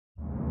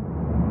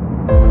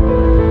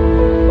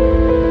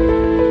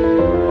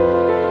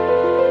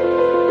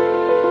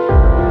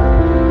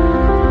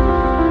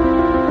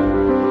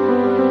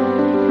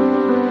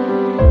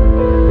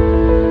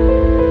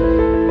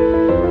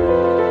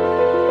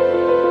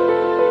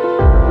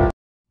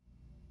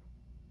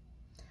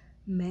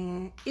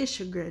It's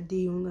your girl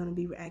D. I'm gonna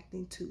be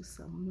reacting to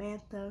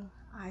Samantha.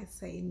 I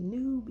say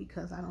new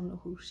because I don't know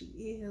who she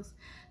is.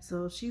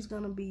 So she's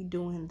gonna be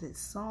doing this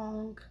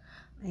song,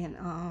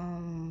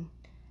 and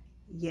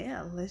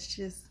yeah, let's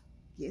just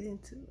get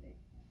into it.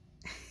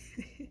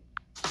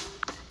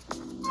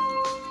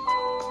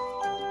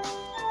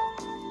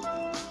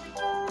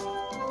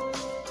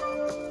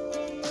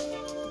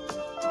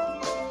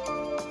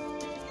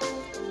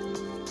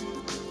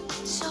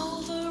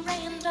 So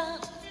veranda,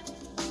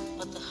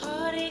 but the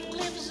heartache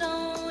lives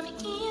on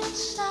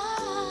inside.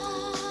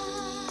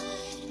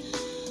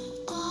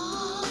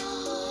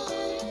 Oh,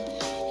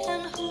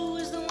 and who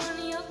is the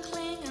one you're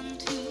clinging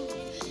to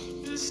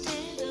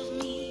instead of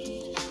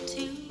me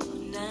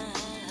tonight?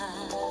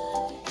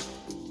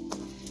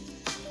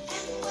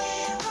 And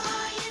where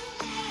are you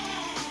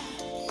now?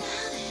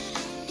 Now that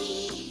I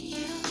need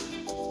you,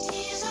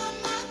 tears on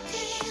my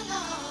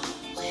pillow.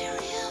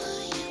 Wherever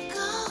you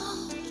go,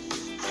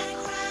 I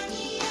cry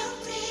me a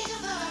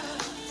river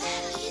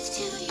that leads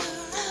to your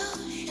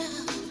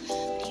ocean.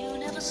 You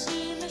never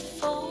see me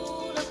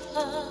fall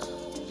apart.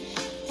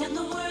 In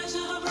the words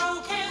of a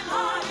broken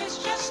heart, it's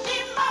just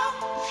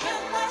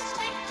emotion that's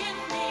taking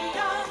me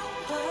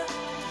over.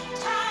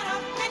 Tied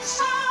up in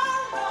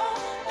sorrow,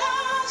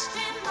 lost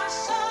in my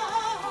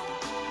soul.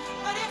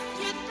 But if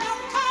you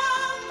don't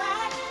come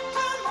back,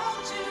 come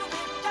home to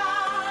me,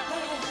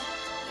 darling.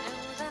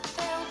 Know that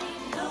there'll be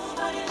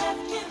nobody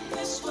left in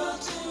this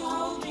world to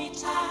hold me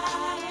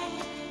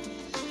tight.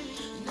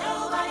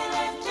 Nobody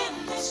left in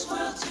this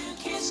world to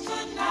kiss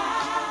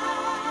goodnight.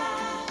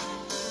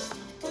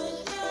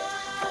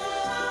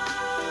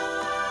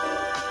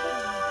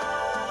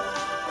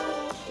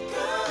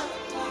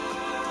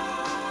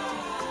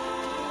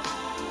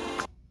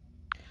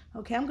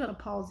 Okay, I'm gonna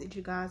pause it,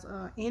 you guys.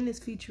 And it's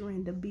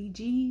featuring the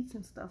BGs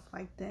and stuff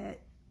like that.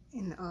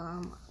 And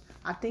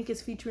I think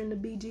it's featuring the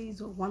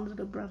BGs or one of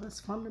the brothers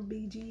from the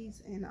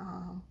BGs. And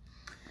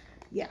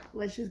yeah,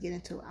 let's just get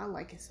into it. I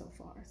like it so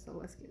far, so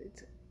let's get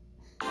into it.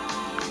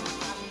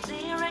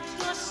 There at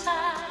your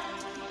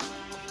side,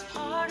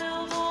 part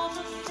of all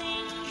the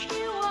things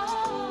you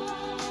are.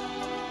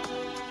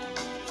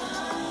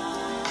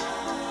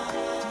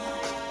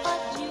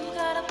 But you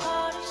got a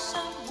part of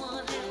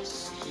someone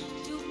else.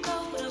 You go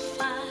to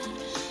find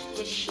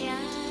your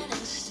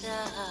shining star.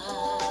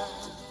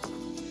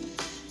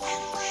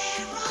 And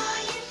where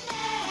are you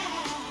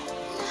now?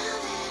 Now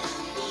that I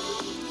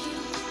need you,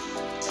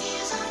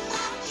 tears on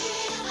my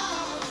pillow.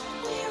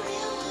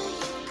 Wherever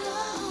you go,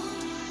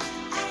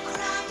 I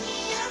cry me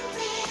a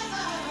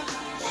river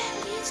that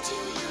leads to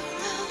your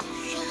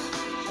ocean.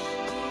 You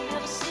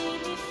never see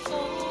me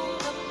fall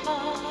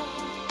apart.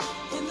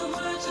 In the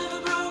words of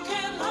a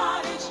broken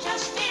heart, it's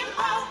just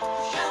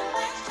emotion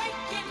that's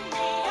taking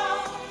me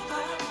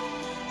over.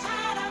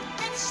 Tied up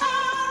in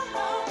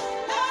sorrow,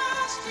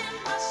 lost in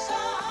my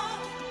soul.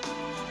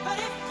 But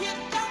if you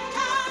don't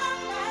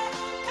come back,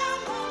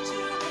 come home to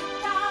me,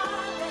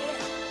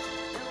 darling.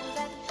 Know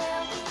that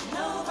there'll be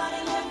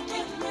nobody left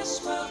in this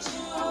world to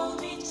hold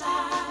me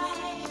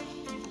tight.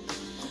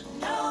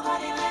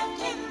 Nobody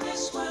left in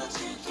this world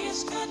to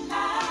kiss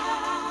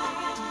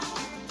goodnight.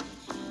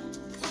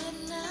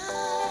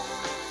 Goodnight.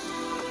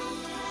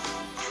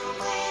 And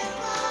where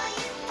are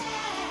you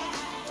now?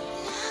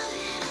 Now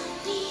that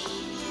I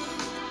need you,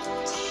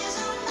 tears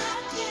on my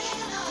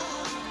pillow.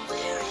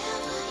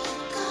 Wherever you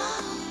go,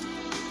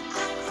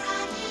 I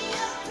cry me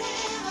a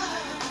river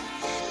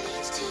that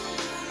leads to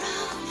your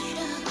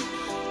ocean.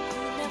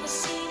 You never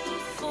see me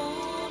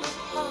fall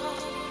apart.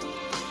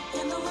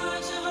 In the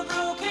words of a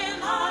broken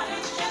heart,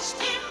 it's just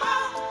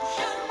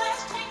emotion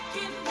that's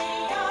taking me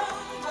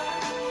over.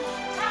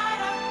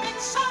 Tied up in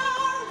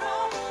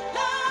sorrow,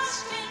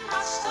 lost in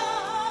my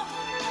soul.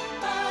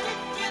 But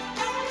if you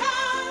don't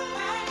come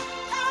back,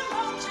 come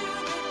home to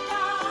me,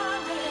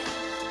 darling.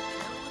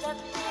 Know that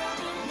there'll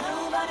be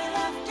nobody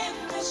left in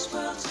this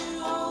world to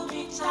hold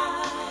me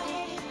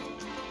tight.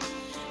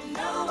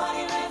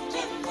 Nobody left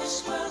in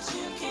this world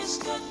to kiss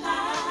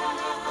goodnight.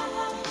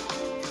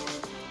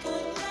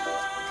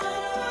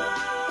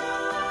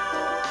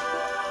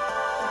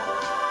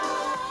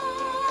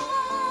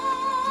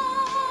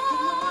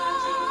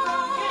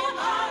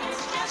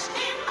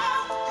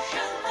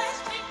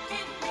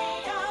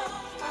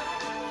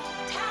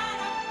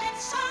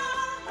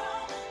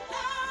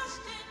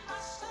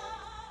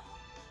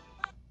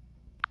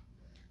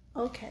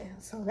 Okay,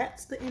 so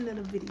that's the end of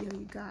the video,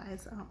 you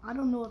guys. I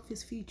don't know if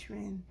it's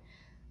featuring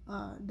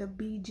the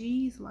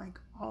BGs, like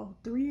all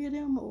three of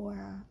them,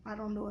 or I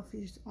don't know if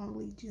it's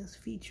only just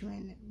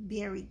featuring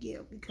Barry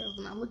Gibb, because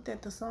when I looked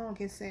at the song,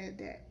 it said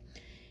that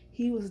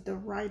he was the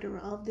writer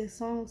of this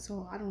song,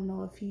 so I don't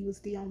know if he was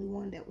the only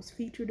one that was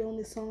featured on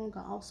this song.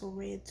 I also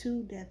read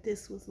too that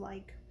this was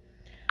like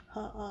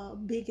her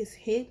biggest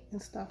hit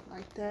and stuff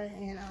like that.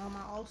 And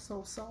I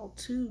also saw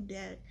too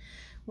that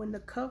when the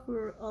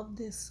cover of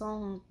this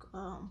song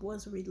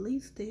was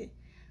released,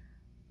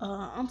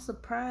 I'm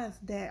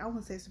surprised that, I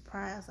wouldn't say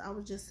surprised, I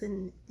was just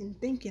sitting and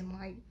thinking,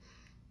 like,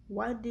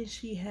 why did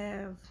she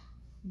have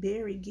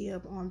Barry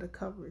Gibb on the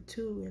cover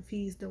too, if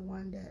he's the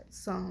one that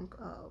sung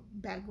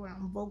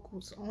background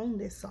vocals on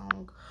this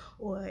song,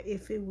 or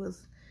if it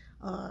was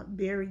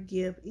Barry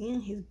Gibb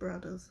and his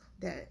brothers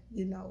that,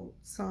 you know,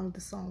 sung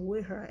the song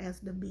with her as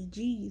the Bee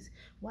Gees.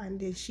 Why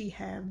did she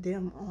have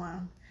them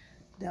on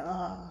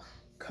the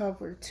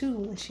cover too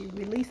when she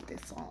released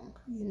this song,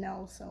 you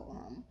know? So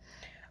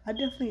I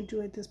definitely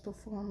enjoyed this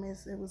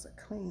performance. It was a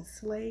clean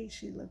slate.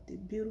 She looked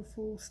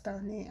beautiful,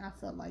 stunning. I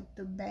felt like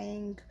the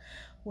bang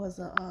was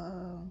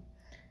a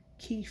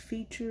key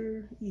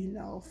feature, you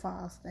know, as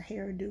far as the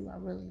hairdo. I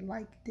really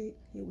liked it.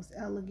 It was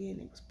elegant.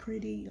 It was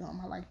pretty.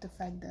 I liked the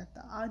fact that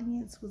the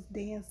audience was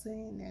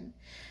dancing, and,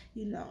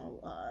 you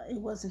know, it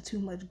wasn't too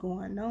much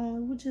going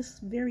on. It was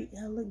just very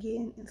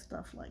elegant and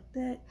stuff like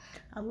that.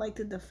 I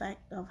liked the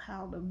fact of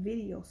how the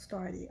video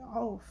started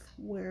off,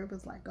 where it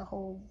was like a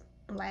whole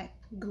black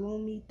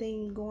gloomy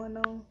thing going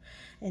on,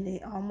 and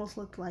it almost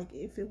looked like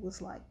if it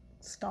was like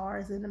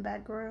stars in the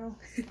background.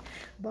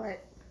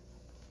 But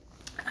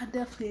I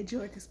definitely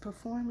enjoyed this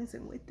performance,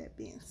 and with that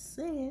being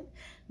said,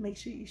 make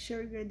sure you show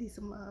your girl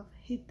some love,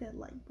 hit that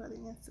like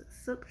button and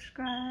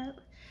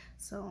subscribe.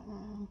 So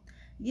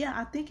yeah,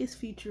 I think it's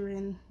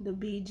featuring the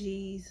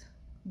BGs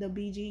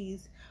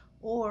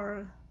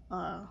or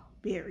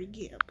Barry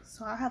Gibb.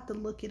 So I have to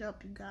look it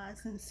up, you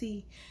guys, and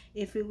see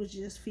if it was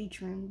just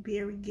featuring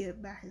Barry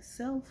Gibb by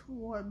himself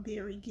or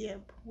Barry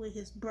Gibb with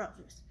his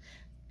brothers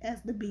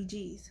as the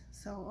BGs.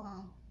 So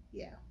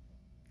yeah,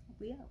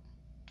 we out.